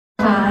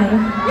Hi.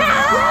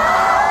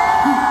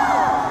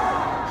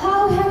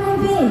 How have you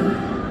been?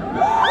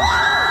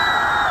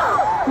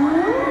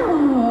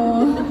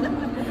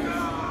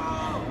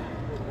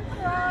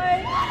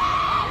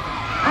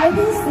 I've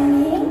been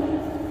singing,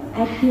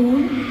 acting,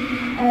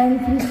 and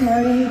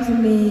preparing to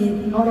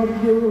meet all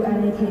of you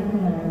at the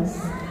KCONers.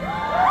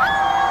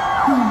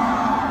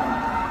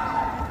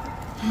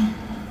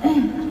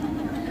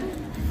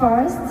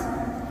 First,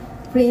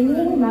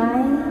 bringing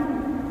my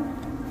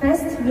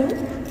first look.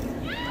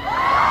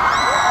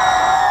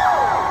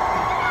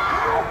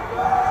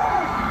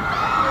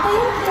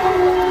 Thank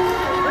you.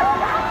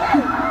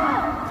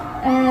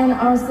 And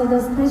also the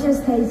special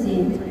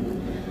stage.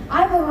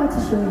 I will want to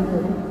show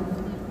you.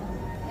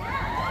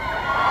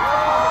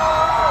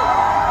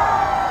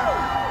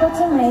 But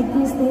to make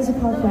this stage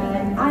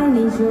perfect, I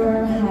need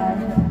your help.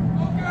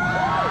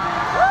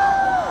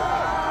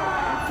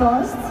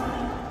 First,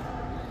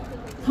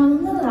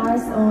 turn the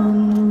lights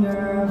on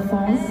your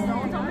phones.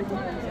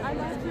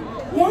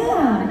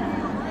 Yeah,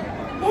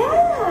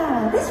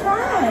 that's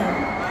right.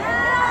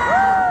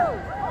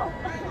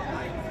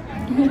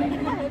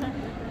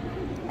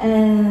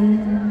 And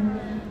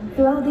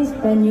fill this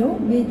venue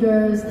with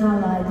your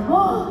starlight.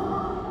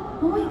 Oh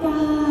my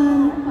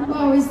God!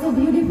 Wow, it's so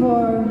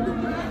beautiful.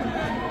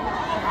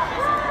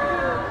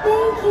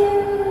 Thank you.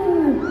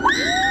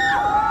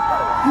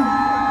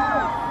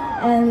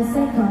 And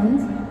second,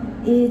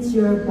 it's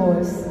your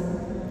voice.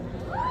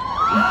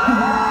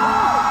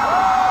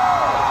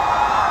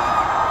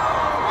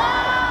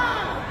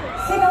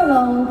 Sing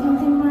along,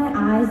 counting my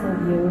eyes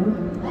of you.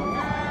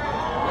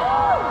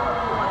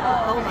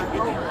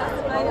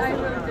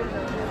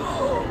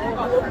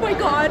 Oh my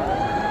God!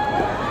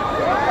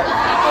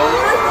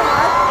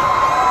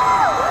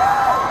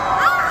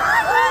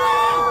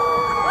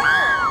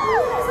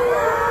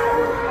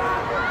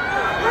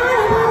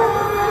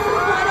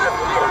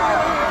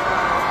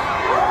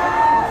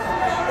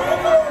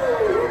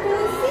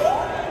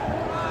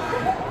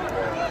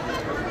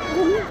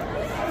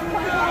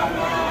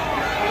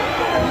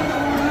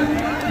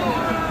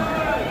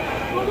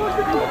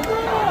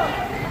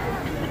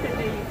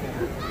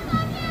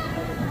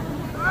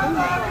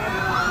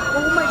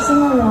 Sing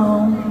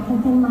along,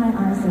 counting my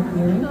eyes of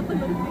you.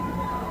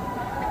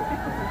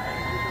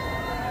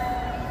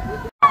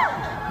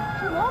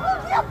 너무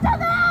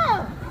귀엽잖아!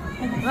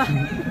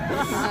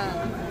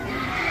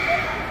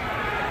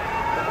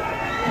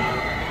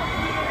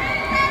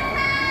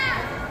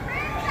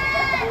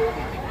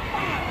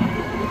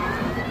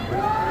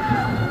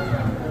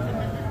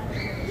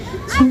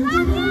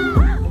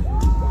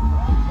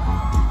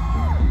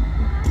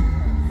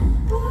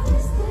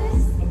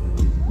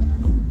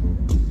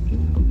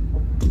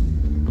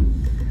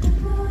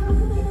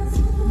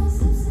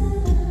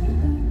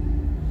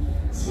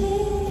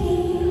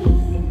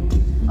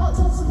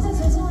 저 진짜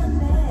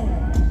죄송한데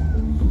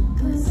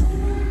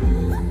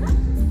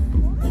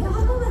이거 한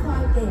번만 더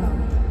할게요.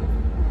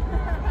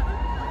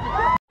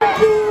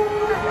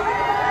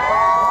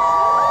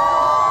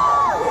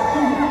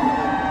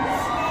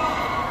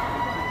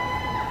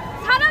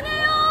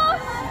 사랑해요!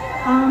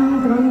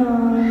 그러면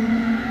너무 예뻐!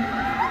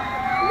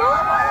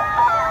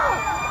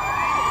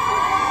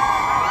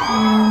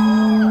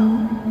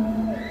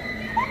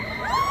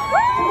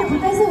 근데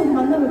가까이서 우리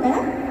만나볼까요?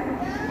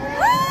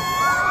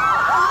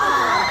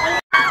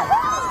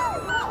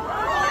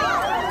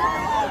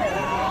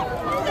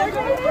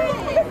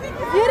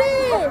 유리!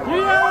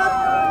 유리야!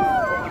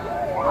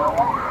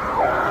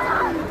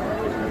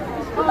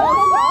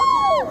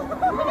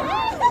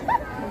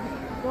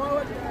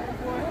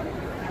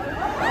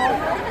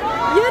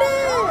 유리!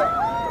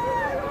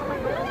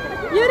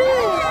 유리!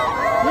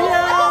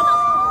 유리야!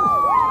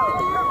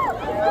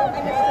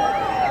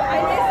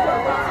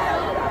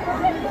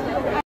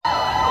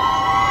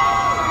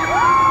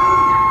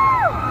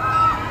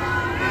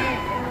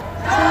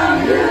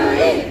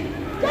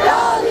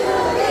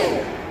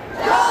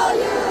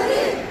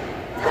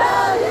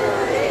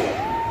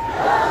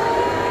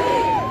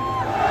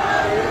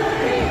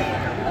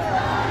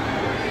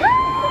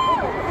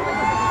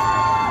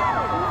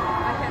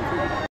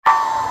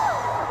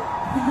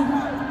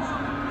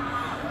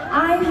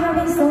 I'm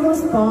having so much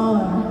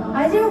fun.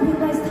 I didn't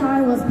realize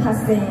time was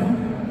passing.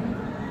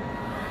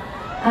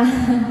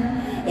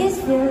 It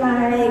feels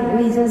like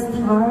we just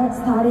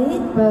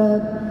started,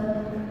 but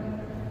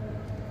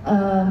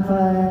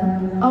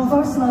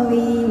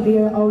unfortunately,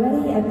 we're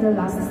already at the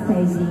last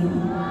stage.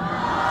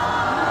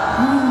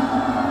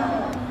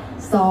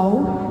 So,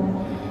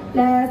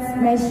 let's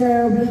make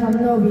sure we have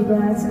no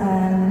regrets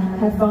and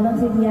have fun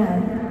until the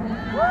end.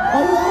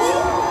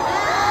 Alright?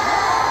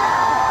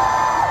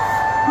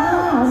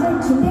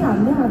 아직 준비가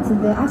안 된 것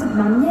같은데 아직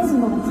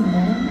만예진 것 같은데.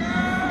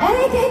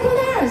 Hey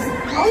KCONers,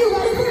 are you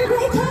ready for a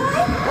great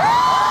time?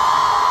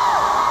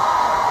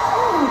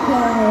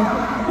 Okay,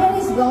 here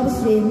is Love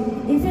Stream.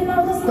 If you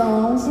know the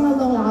song, sing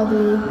along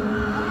loudly.